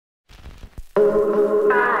Imagine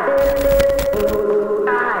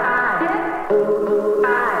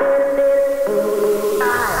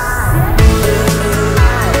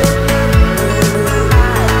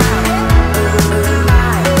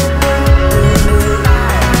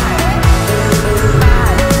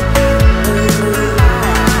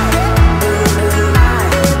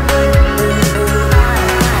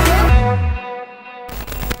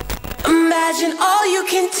all you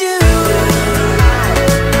can do.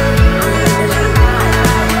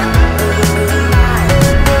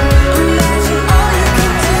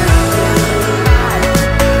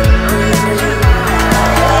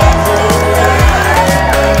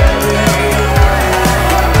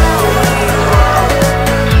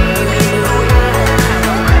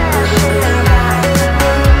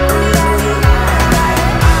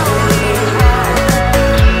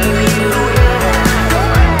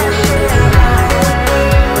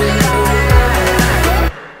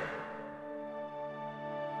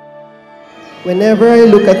 Whenever I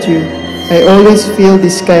look at you, I always feel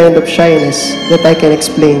this kind of shyness that I can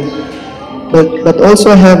explain. But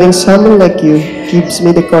also having someone like you gives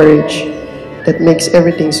me the courage that makes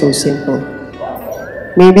everything so simple.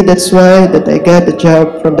 Maybe that's why that I got the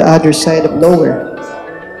job from the other side of nowhere.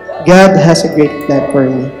 God has a great plan for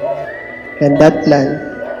me. And that plan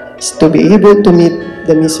is to be able to meet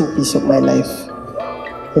the missing piece of my life.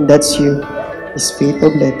 And that's you, Miss Faith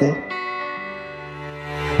Oblete.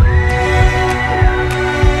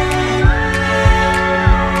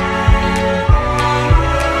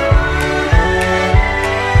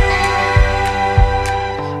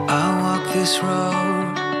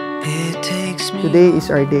 Today is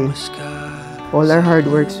our day. All our hard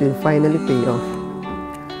works will finally pay off.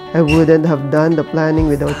 I wouldn't have done the planning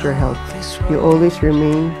without your help. You always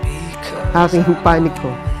remain aking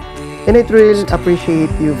paniko. And I truly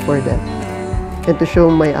appreciate you for that. And to show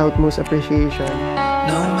my utmost appreciation,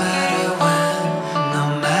 No matter when,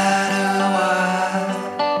 no matter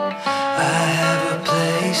what, I have a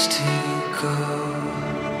place to go.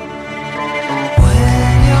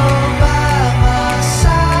 When you're by my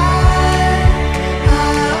side,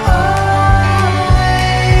 I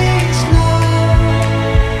always know.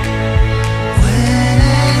 When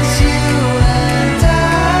it's you and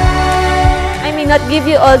I may not give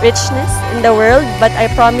you all richness in the world, but I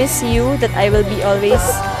promise you that I'll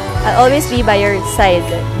always be by your side,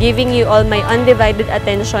 giving you all my undivided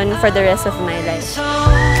attention for the rest of my life.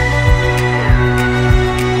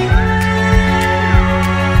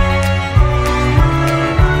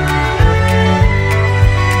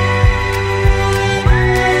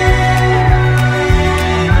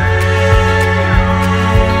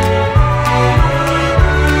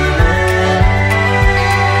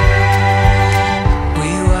 We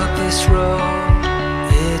walk this road,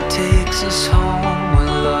 it takes us home where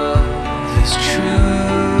love is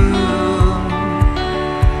true.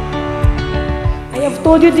 I have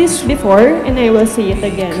told you this before and I will say it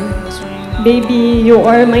again. Baby, you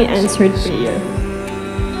are my answered prayer.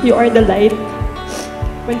 You are the light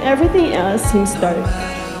when everything else seems dark.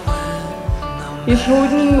 You showed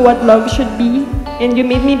me what love should be and you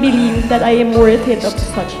made me believe that I am worth it of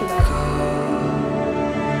such love.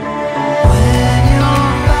 When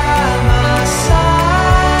you're by my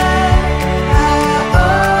side, I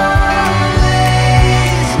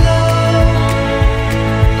always know.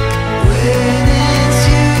 When it's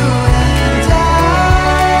you and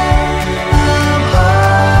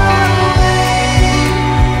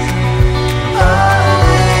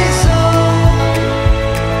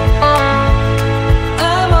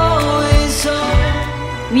I'm always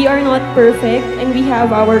on. We are not perfect and we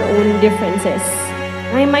have our own differences.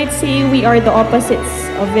 I might say we are the opposites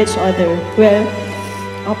of each other. Well,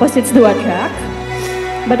 opposites do attract.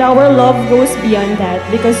 But our love goes beyond that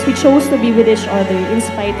because we chose to be with each other in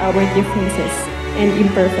spite of our differences and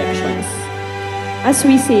imperfections. As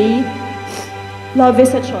we say, love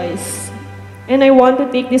is a choice. And I want to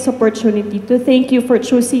take this opportunity to thank you for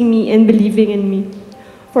choosing me and believing in me.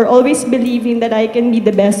 For always believing that I can be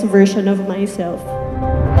the best version of myself.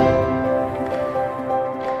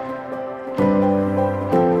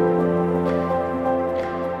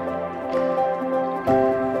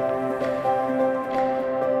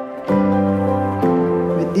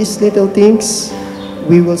 with these little things,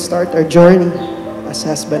 we will start our journey as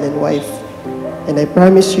husband and wife. And I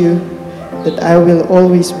promise you that I will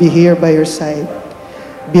always be here by your side,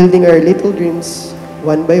 building our little dreams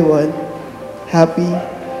one by one, happy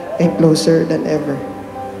and closer than ever.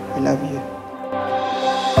 I love you.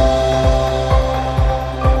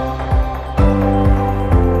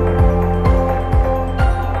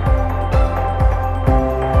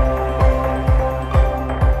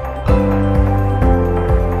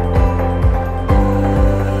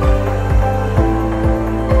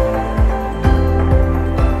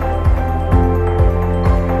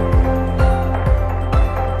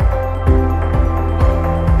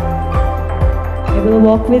 will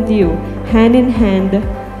walk with you, hand in hand,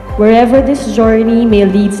 wherever this journey may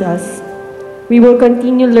lead us. We will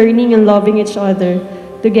continue learning and loving each other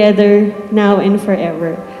together now and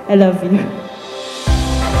forever. I love you.